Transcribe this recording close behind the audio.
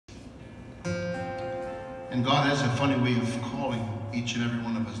And God has a funny way of calling each and every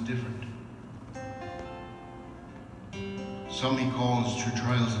one of us different. Some He calls through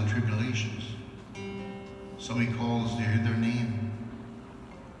trials and tribulations. Some He calls their name.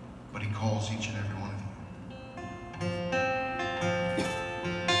 But He calls each and every one of you.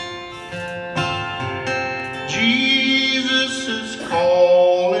 Jesus is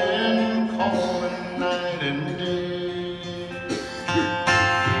calling, calling night and day.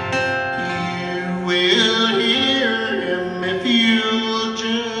 You will hear Him if you'll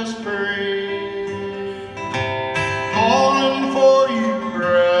just pray. Calling for you,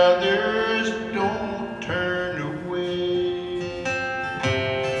 brothers, don't turn away.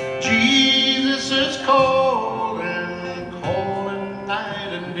 Jesus is calling, calling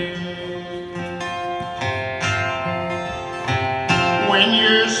night and day. When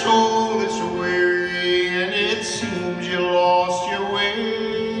your soul is weary and it seems you lost your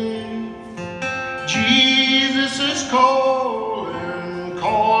way, Jesus is calling,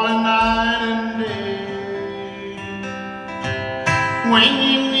 calling night and day. When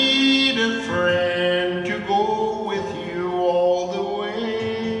you need a friend to go with you all the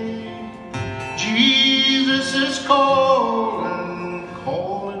way, Jesus is calling,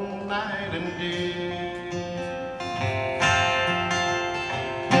 calling night and day.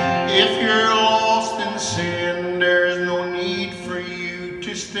 If you're lost in sin, there's no need for you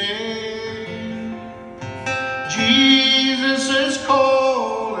to stay. Jesus is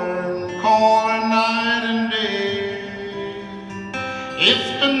calling, calling night and day.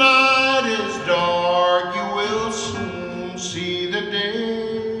 If the night is dark, you will soon see the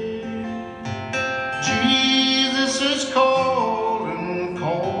day. Jesus is calling,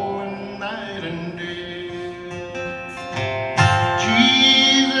 calling night and day.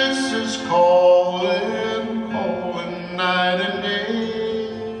 Jesus is calling, calling night and day.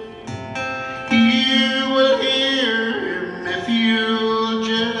 You will hear Him if you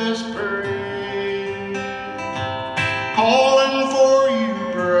just pray. Calling for you,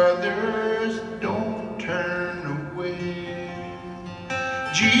 brothers, don't turn away.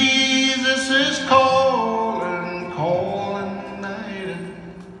 Jesus is calling, calling night and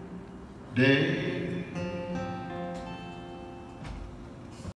day.